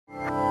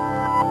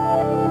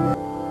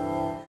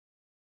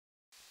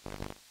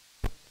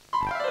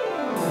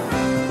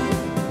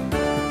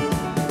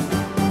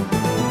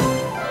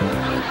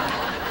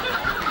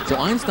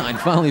Einstein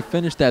finally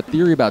finished that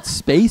theory about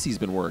space he's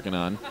been working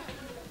on.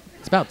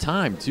 It's about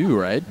time, too,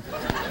 right?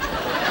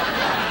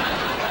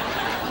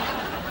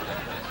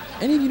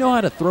 Any of you know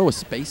how to throw a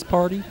space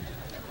party?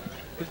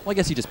 Well, I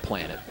guess you just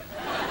plan it.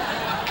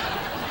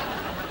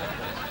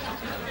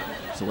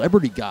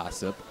 Celebrity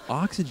gossip,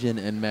 oxygen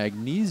and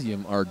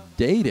magnesium are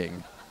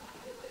dating.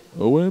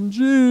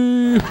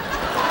 OMG!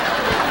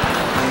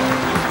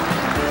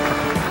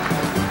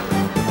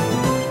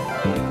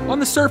 On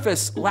the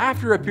surface,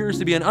 laughter appears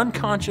to be an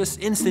unconscious,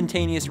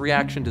 instantaneous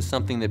reaction to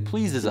something that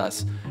pleases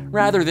us,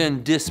 rather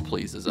than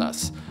displeases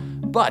us.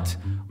 But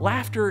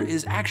laughter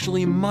is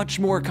actually much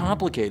more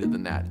complicated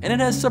than that, and it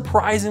has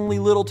surprisingly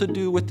little to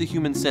do with the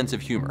human sense of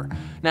humor.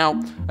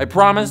 Now, I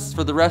promise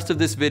for the rest of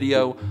this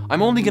video,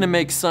 I'm only gonna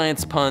make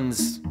science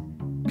puns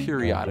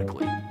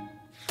periodically.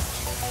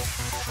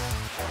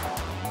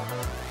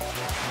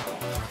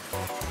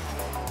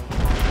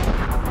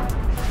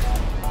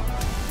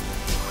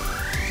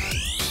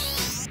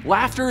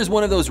 Laughter is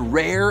one of those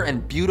rare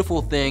and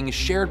beautiful things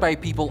shared by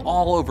people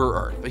all over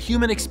Earth, a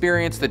human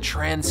experience that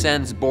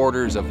transcends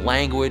borders of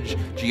language,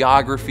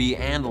 geography,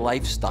 and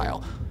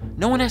lifestyle.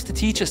 No one has to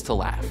teach us to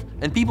laugh,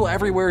 and people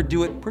everywhere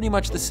do it pretty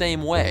much the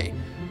same way.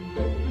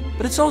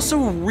 But it's also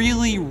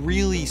really,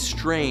 really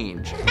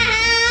strange.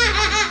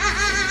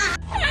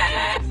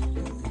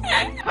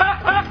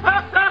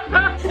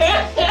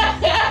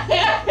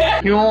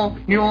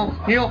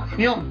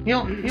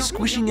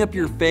 Squishing up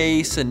your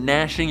face and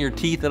gnashing your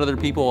teeth at other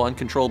people,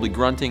 uncontrollably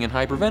grunting and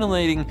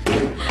hyperventilating,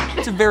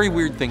 it's a very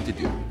weird thing to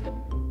do.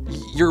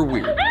 You're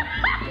weird.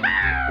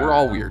 We're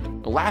all weird.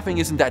 Laughing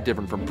isn't that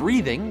different from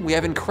breathing. We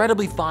have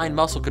incredibly fine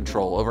muscle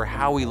control over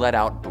how we let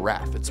out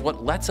breath. It's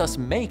what lets us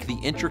make the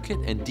intricate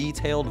and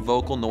detailed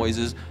vocal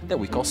noises that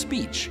we call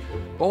speech.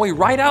 While we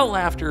write out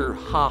laughter,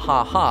 ha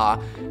ha ha,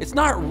 it's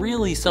not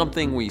really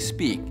something we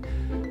speak.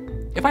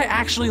 If I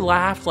actually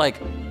laughed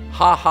like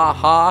ha ha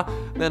ha,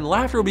 then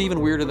laughter will be even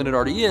weirder than it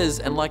already is,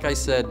 and like I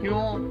said,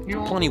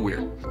 plenty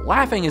weird.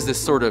 Laughing is this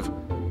sort of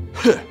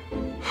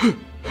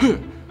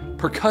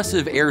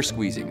percussive air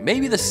squeezing,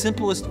 maybe the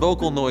simplest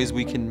vocal noise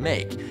we can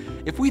make.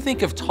 If we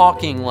think of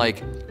talking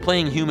like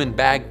playing human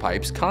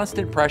bagpipes,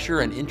 constant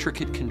pressure and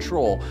intricate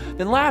control,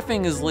 then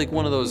laughing is like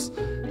one of those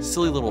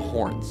silly little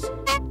horns.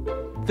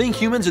 Think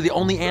humans are the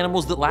only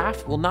animals that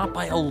laugh? Well, not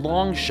by a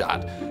long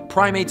shot.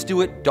 Primates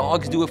do it,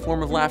 dogs do a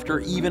form of laughter,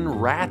 even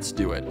rats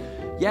do it.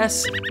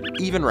 Yes,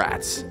 even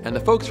rats. And the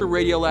folks from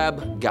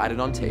Radiolab got it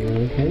on tape.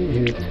 Okay,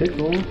 here's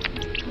tickle.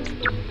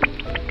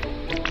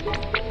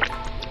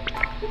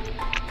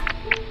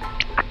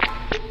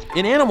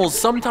 In animals,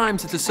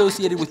 sometimes it's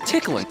associated with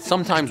tickling,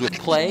 sometimes with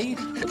play,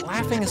 but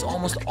laughing is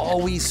almost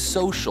always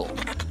social.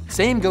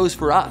 Same goes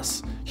for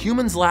us.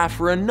 Humans laugh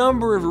for a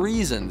number of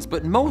reasons,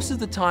 but most of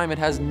the time it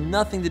has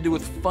nothing to do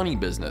with funny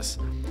business.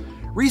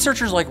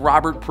 Researchers like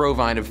Robert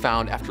Provine have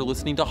found after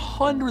listening to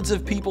hundreds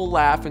of people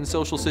laugh in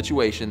social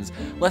situations,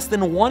 less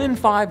than 1 in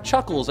 5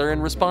 chuckles are in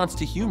response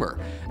to humor.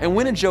 And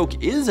when a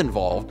joke is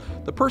involved,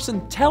 the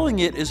person telling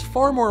it is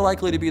far more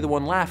likely to be the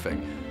one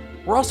laughing.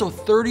 We're also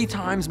 30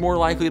 times more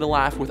likely to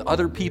laugh with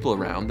other people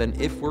around than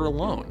if we're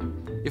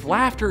alone. If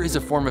laughter is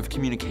a form of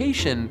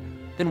communication,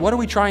 then what are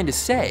we trying to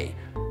say?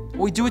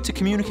 We do it to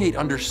communicate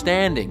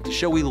understanding, to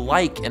show we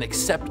like and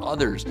accept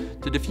others,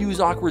 to diffuse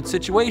awkward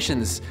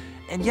situations,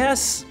 and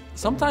yes,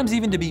 sometimes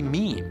even to be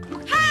mean.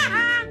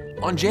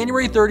 On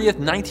January 30th,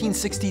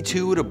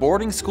 1962, at a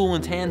boarding school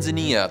in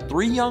Tanzania,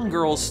 3 young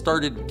girls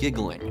started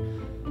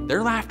giggling.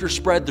 Their laughter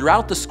spread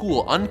throughout the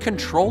school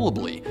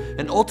uncontrollably,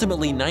 and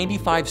ultimately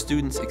 95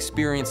 students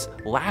experienced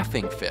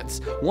laughing fits.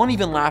 One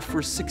even laughed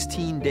for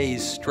 16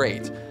 days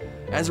straight.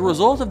 As a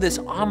result of this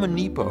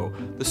omnipo,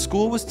 the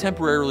school was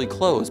temporarily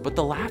closed, but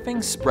the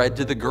laughing spread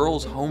to the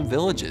girls' home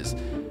villages.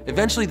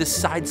 Eventually, the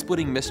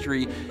side-splitting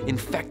mystery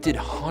infected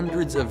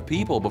hundreds of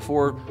people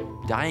before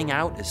dying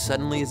out as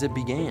suddenly as it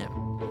began.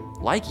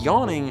 Like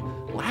yawning,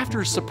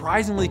 laughter is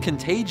surprisingly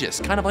contagious,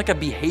 kind of like a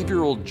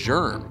behavioral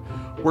germ.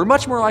 We're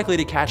much more likely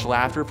to catch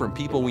laughter from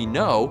people we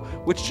know,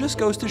 which just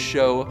goes to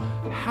show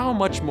how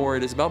much more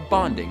it is about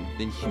bonding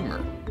than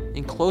humor.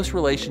 In close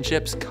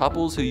relationships,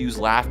 couples who use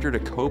laughter to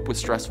cope with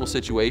stressful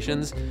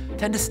situations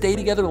tend to stay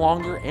together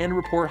longer and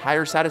report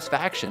higher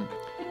satisfaction.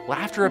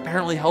 Laughter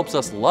apparently helps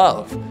us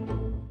love.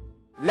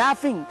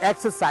 Laughing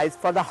exercise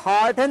for the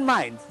heart and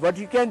mind. What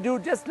you can do,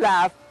 just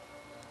laugh.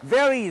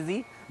 Very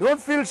easy. Don't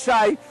feel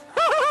shy.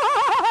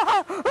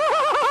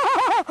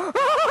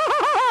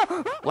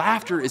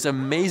 Laughter is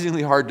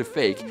amazingly hard to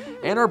fake,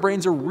 and our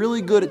brains are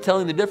really good at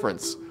telling the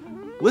difference.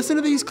 Listen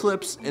to these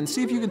clips and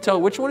see if you can tell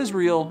which one is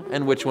real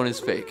and which one is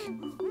fake.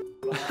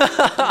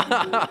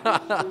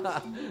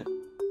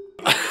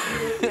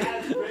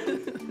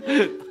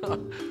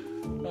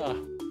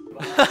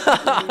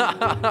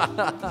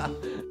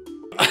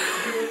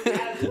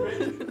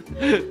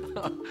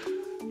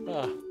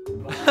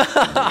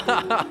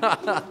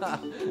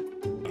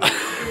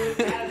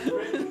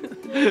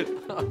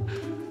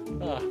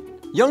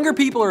 Younger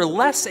people are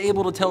less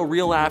able to tell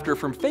real laughter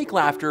from fake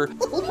laughter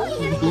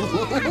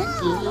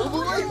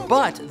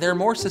but they're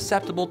more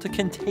susceptible to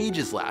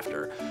contagious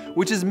laughter,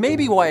 which is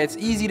maybe why it's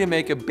easy to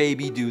make a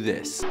baby do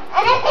this.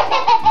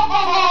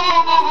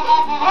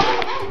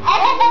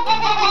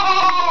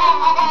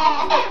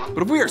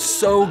 But if we are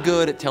so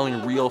good at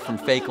telling real from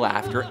fake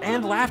laughter,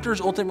 and laughter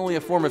is ultimately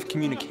a form of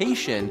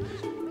communication,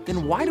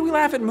 then why do we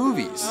laugh at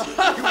movies?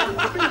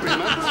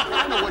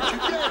 I know what you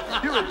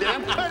did. You're a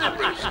damn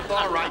credit.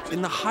 All right.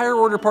 In the higher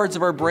order parts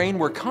of our brain,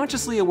 we're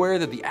consciously aware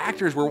that the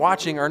actors we're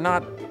watching are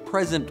not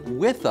present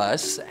with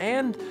us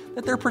and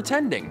that they're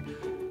pretending.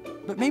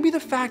 But maybe the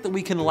fact that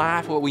we can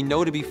laugh at what we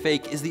know to be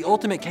fake is the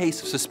ultimate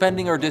case of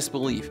suspending our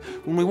disbelief.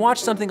 When we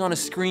watch something on a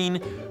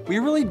screen, we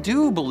really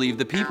do believe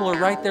the people are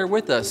right there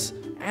with us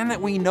and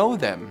that we know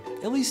them,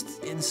 at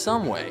least in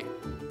some way.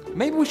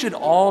 Maybe we should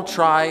all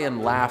try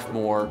and laugh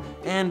more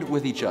and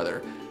with each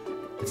other.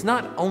 It's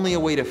not only a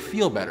way to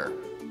feel better,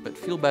 but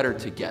feel better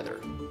together.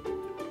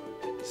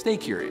 Stay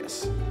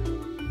curious.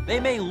 They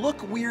may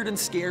look weird and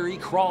scary,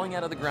 crawling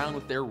out of the ground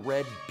with their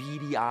red,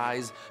 beady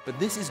eyes, but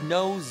this is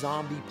no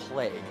zombie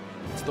plague.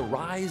 It's the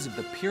rise of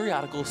the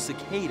periodical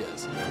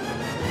cicadas.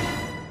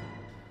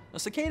 Now,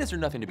 cicadas are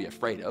nothing to be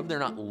afraid of. They're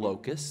not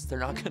locusts. They're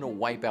not gonna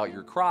wipe out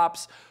your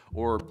crops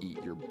or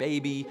eat your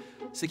baby.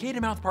 Cicada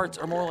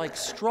mouthparts are more like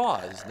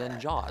straws than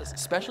jaws,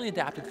 specially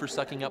adapted for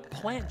sucking up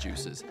plant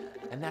juices.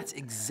 And that's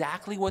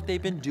exactly what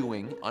they've been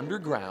doing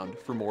underground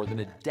for more than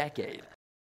a decade.